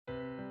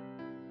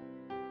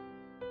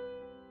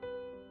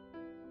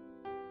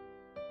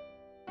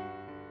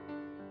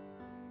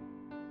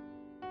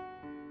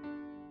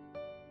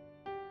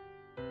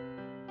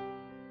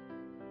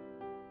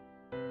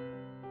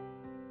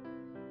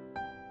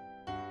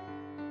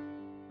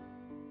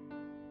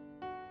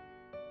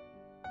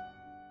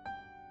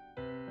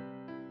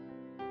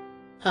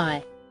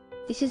Hi,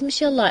 this is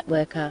Michelle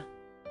Lightworker,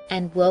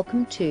 and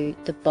welcome to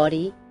the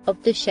Body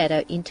of the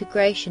Shadow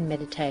Integration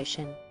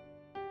Meditation.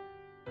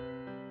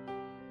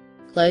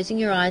 Closing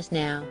your eyes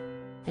now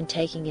and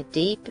taking a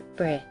deep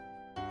breath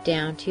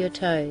down to your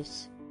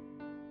toes.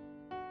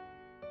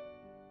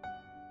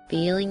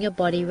 Feeling your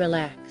body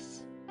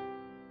relax,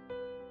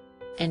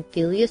 and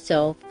feel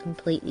yourself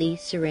completely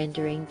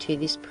surrendering to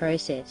this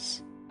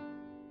process.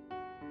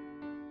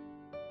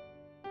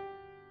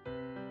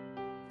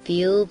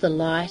 Feel the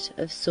light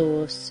of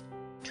Source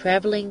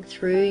travelling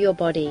through your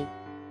body,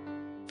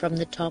 from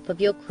the top of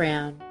your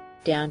crown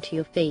down to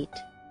your feet.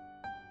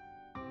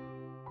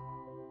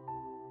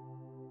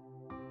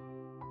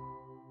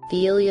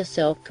 Feel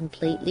yourself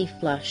completely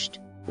flushed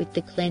with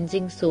the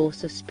cleansing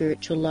source of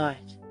spiritual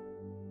light.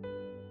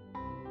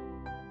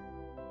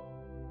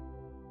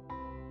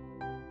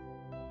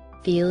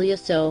 Feel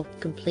yourself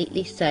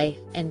completely safe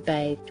and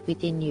bathed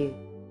within you.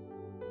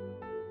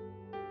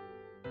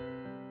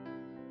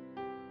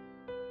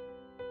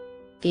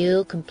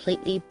 Feel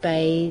completely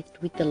bathed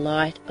with the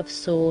light of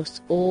Source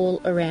all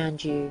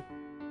around you.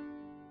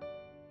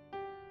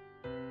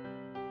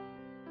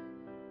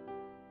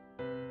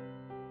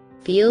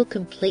 Feel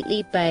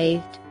completely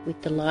bathed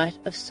with the light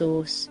of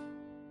Source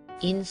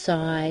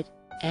inside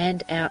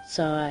and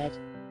outside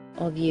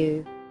of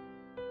you.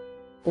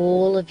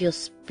 All of your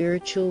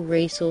spiritual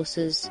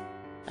resources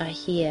are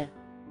here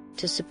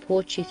to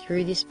support you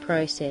through this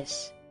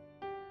process.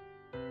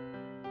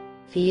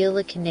 Feel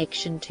the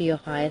connection to your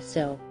higher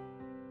self.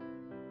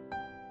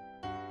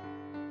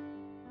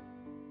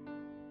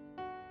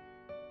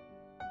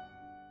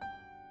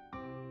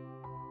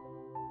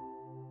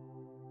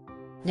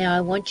 Now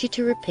I want you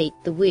to repeat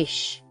the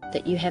wish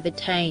that you have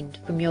attained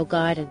from your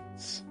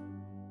guidance.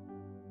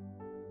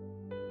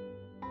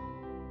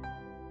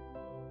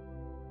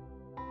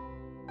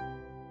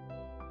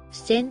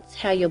 Sense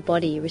how your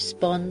body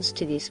responds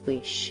to this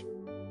wish.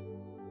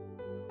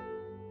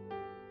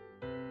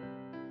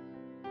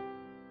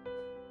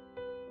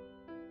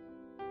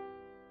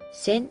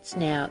 Sense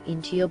now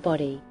into your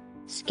body,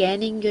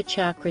 scanning your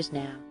chakras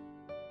now.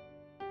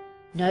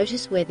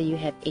 Notice whether you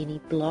have any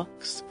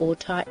blocks or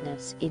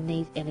tightness in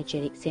these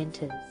energetic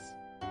centers.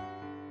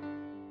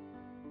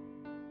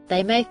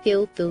 They may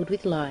feel filled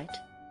with light,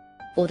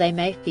 or they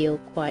may feel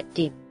quite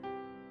dim.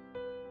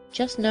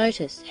 Just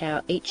notice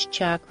how each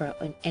chakra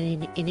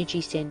and energy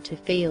center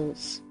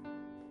feels.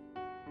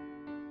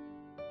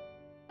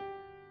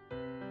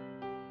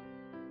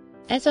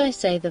 As I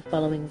say the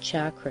following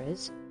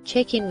chakras,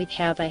 check in with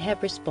how they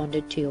have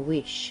responded to your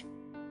wish.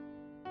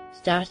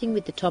 Starting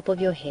with the top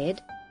of your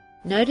head,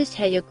 notice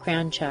how your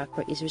crown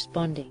chakra is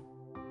responding.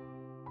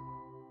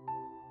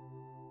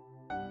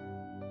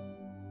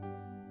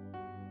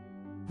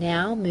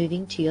 Now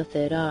moving to your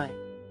third eye.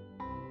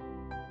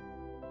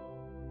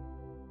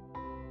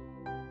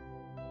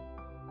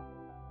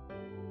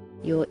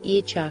 Your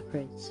ear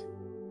chakras.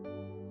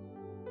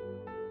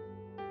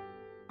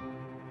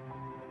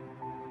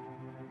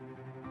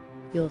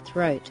 Your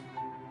throat.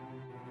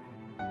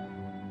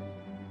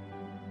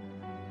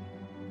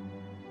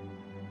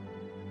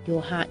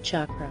 Your heart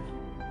chakra.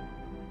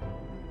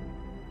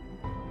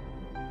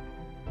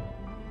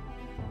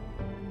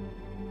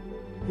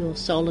 Your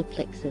solar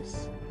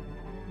plexus.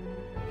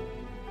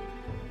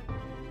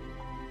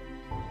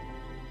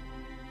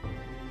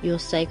 Your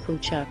sacral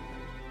chakra.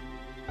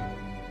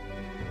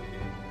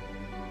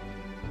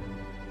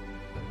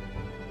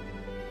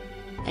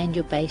 And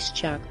your base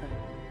chakra.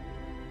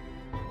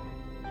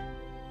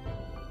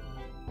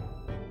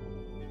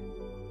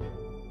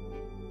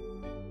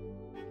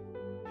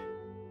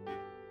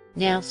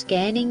 Now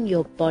scanning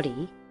your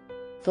body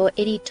for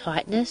any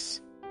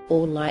tightness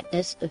or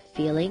lightness of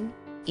feeling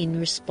in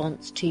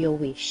response to your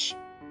wish.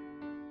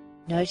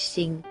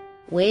 Noticing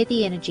where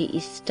the energy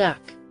is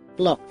stuck,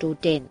 blocked or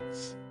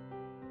dense.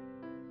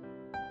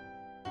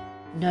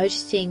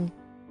 Noticing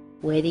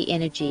where the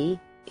energy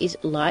is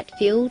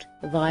light-filled,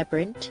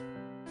 vibrant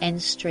and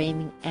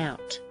streaming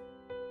out.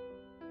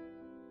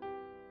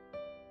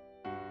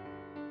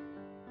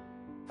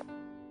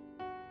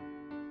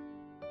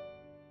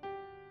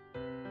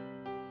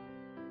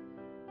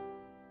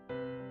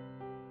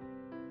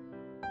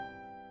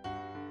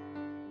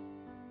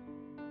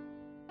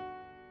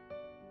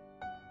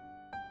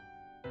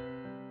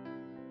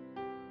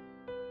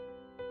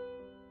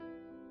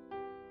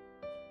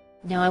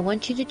 Now I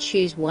want you to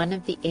choose one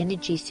of the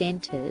energy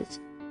centers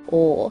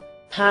or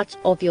parts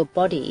of your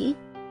body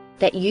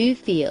that you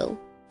feel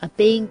are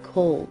being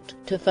called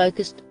to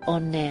focus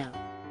on now.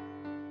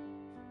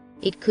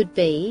 It could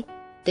be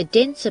the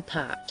denser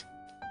part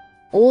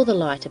or the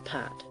lighter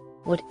part,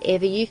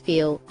 whatever you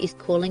feel is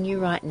calling you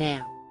right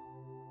now.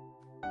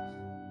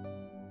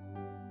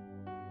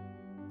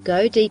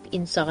 Go deep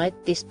inside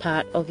this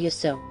part of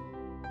yourself.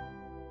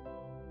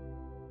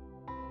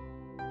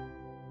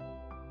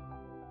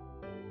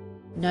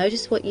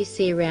 Notice what you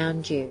see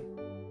around you.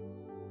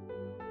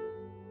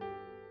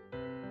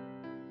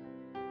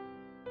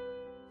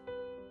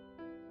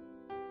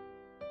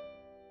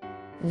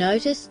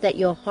 Notice that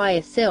your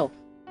higher self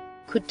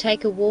could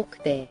take a walk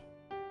there.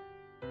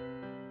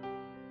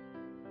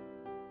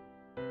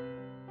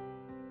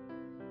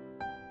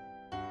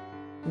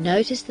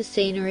 Notice the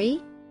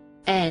scenery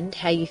and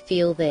how you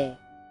feel there.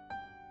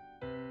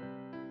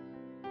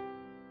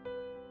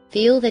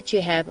 Feel that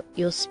you have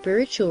your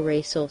spiritual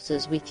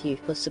resources with you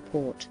for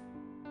support.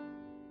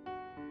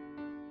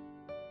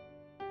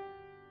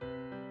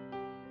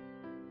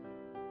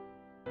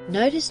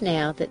 Notice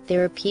now that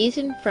there appears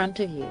in front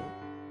of you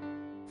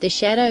the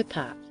shadow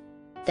part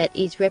that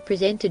is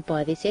represented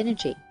by this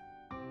energy.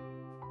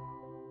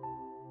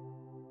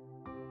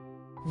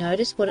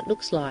 Notice what it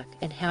looks like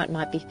and how it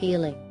might be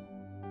feeling.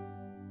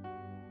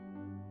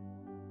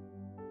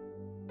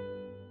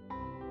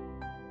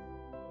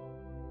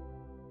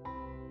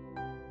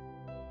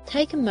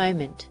 Take a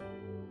moment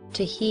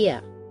to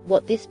hear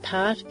what this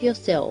part of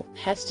yourself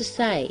has to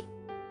say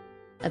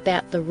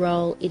about the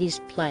role it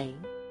is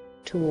playing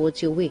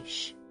towards your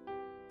wish.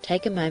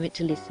 Take a moment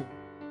to listen.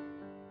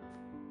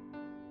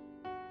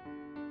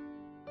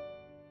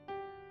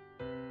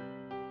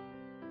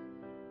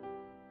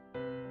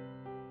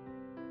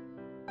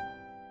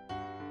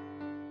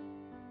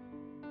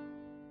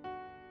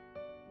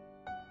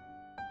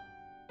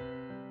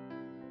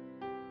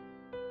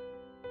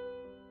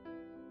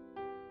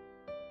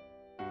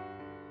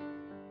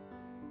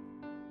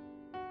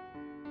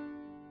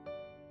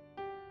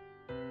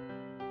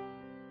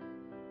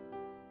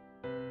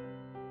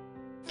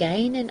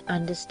 Gain an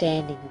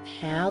understanding of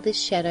how this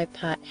shadow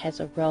part has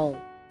a role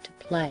to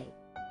play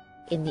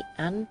in the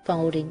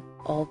unfolding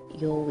of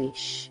your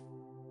wish.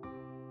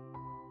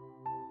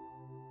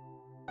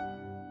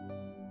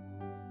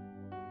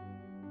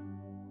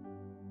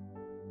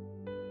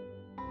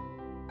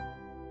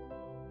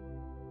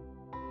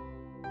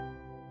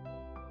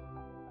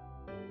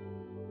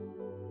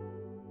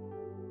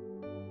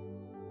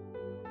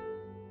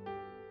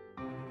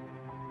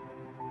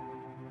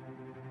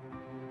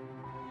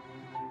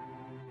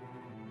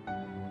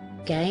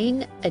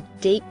 Gain a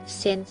deep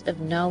sense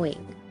of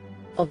knowing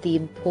of the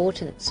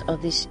importance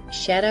of this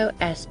shadow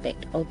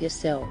aspect of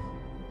yourself.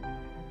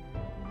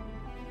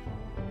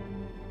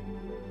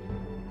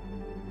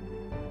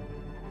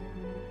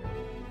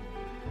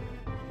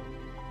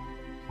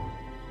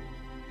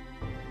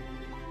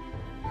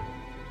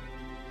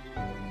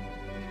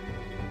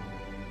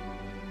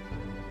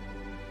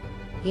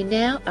 You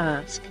now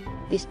ask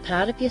this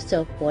part of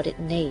yourself what it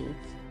needs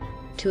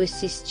to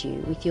assist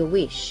you with your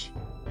wish.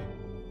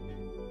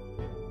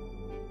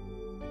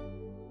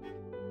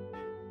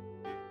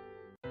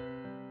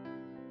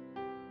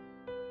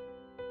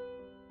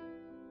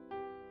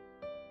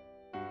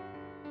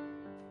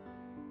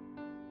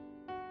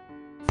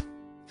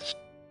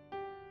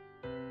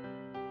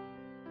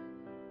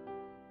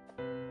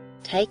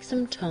 Take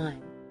some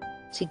time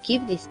to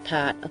give this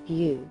part of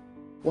you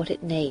what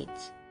it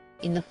needs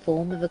in the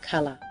form of a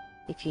colour.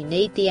 If you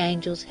need the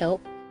angels'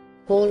 help,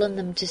 call on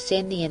them to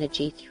send the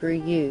energy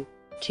through you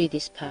to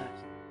this part.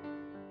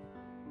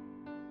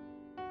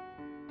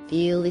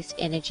 Feel this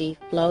energy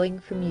flowing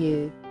from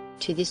you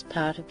to this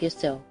part of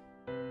yourself.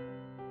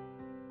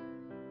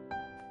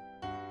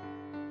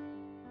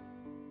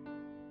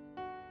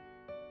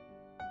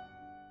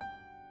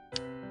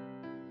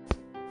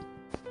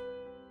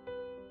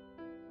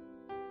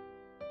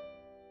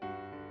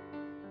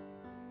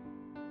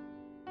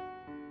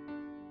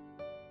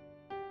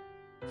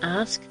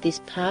 Ask this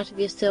part of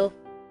yourself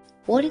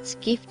what its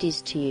gift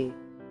is to you.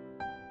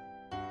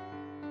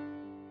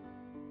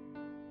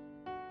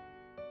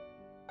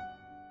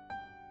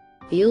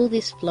 Feel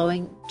this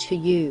flowing to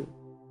you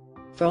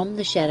from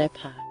the shadow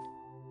part.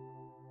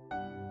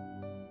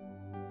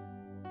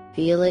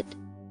 Feel it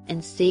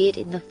and see it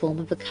in the form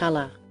of a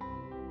colour.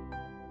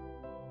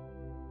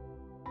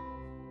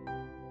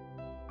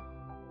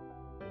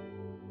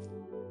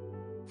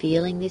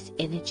 Feeling this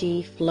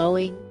energy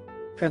flowing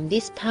from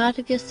this part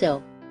of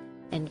yourself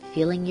and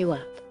filling you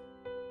up.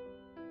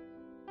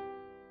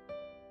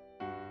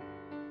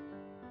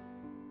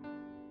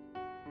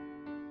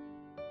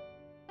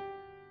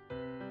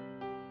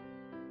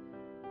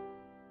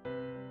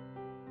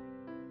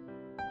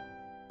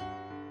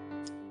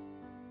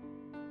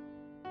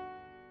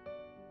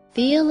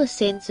 Feel a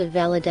sense of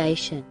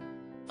validation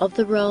of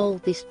the role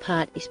this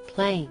part is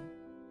playing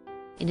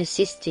in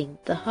assisting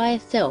the higher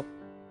self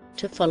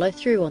to follow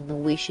through on the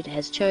wish it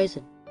has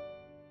chosen.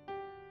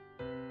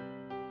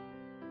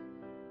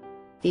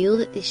 Feel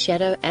that this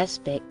shadow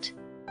aspect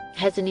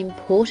has an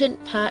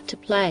important part to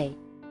play.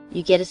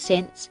 You get a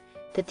sense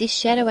that this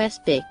shadow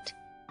aspect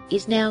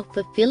is now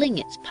fulfilling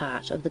its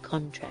part of the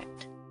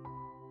contract.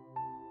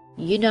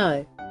 You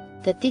know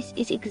that this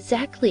is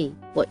exactly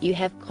what you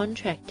have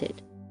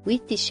contracted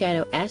with this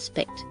shadow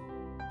aspect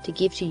to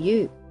give to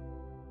you,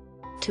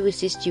 to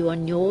assist you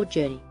on your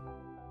journey.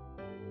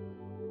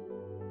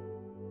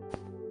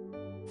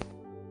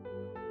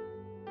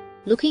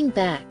 Looking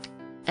back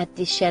at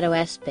this shadow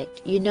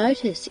aspect, you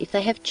notice if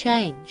they have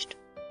changed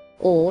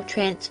or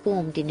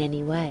transformed in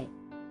any way.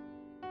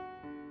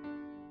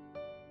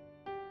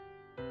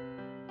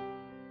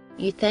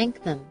 You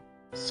thank them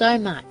so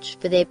much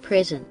for their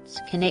presence,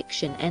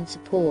 connection and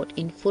support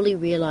in fully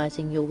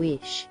realizing your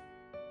wish.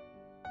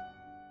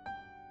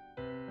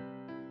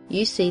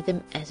 You see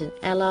them as an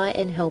ally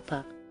and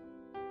helper.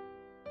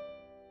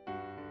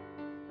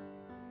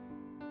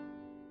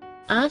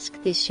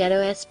 Ask this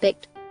shadow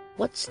aspect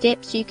what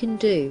steps you can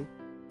do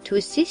to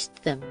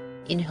assist them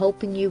in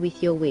helping you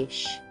with your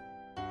wish.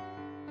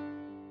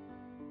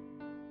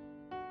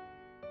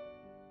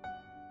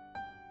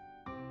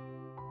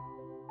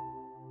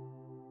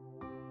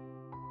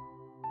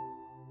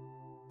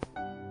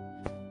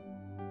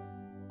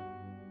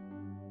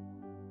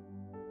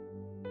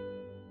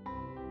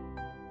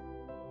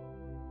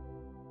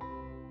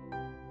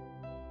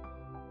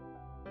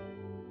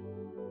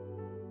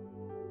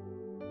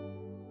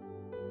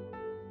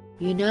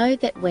 You know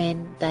that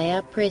when they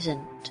are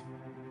present,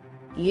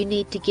 you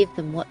need to give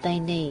them what they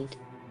need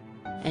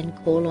and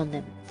call on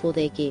them for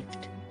their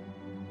gift.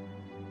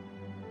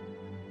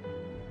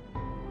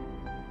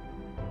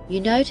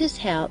 You notice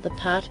how the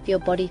part of your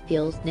body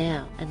feels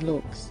now and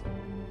looks.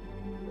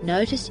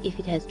 Notice if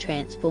it has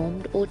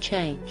transformed or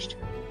changed.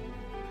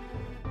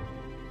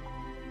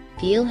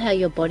 Feel how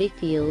your body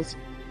feels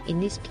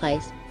in this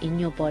place in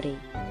your body.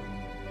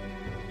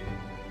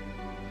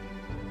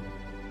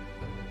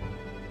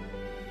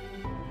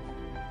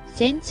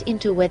 Sense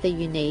into whether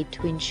you need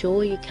to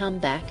ensure you come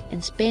back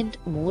and spend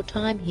more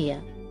time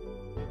here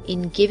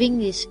in giving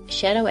this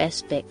shadow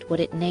aspect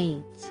what it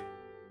needs.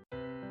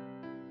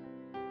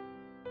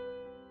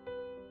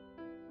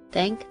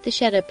 Thank the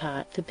shadow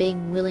part for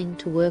being willing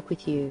to work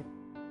with you.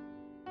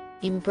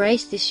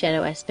 Embrace this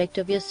shadow aspect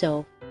of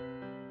yourself,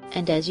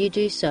 and as you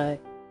do so,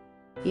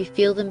 you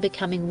feel them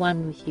becoming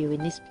one with you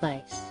in this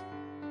place.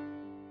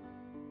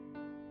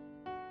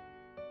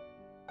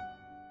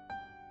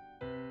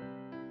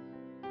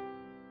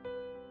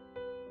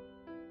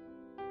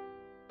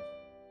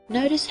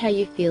 Notice how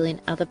you feel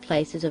in other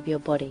places of your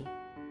body,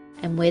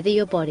 and whether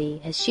your body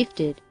has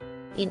shifted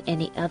in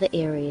any other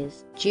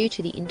areas due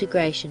to the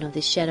integration of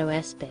this shadow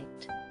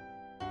aspect.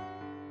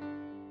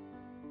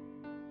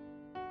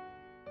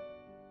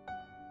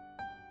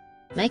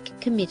 Make a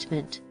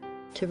commitment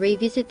to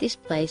revisit this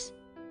place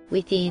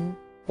within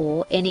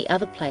or any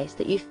other place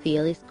that you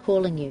feel is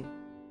calling you,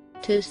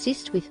 to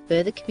assist with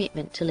further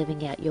commitment to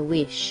living out your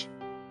wish.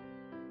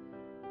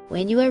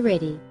 When you are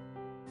ready,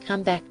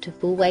 come back to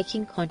full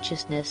waking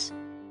consciousness,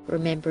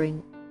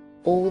 remembering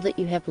all that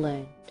you have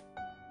learned.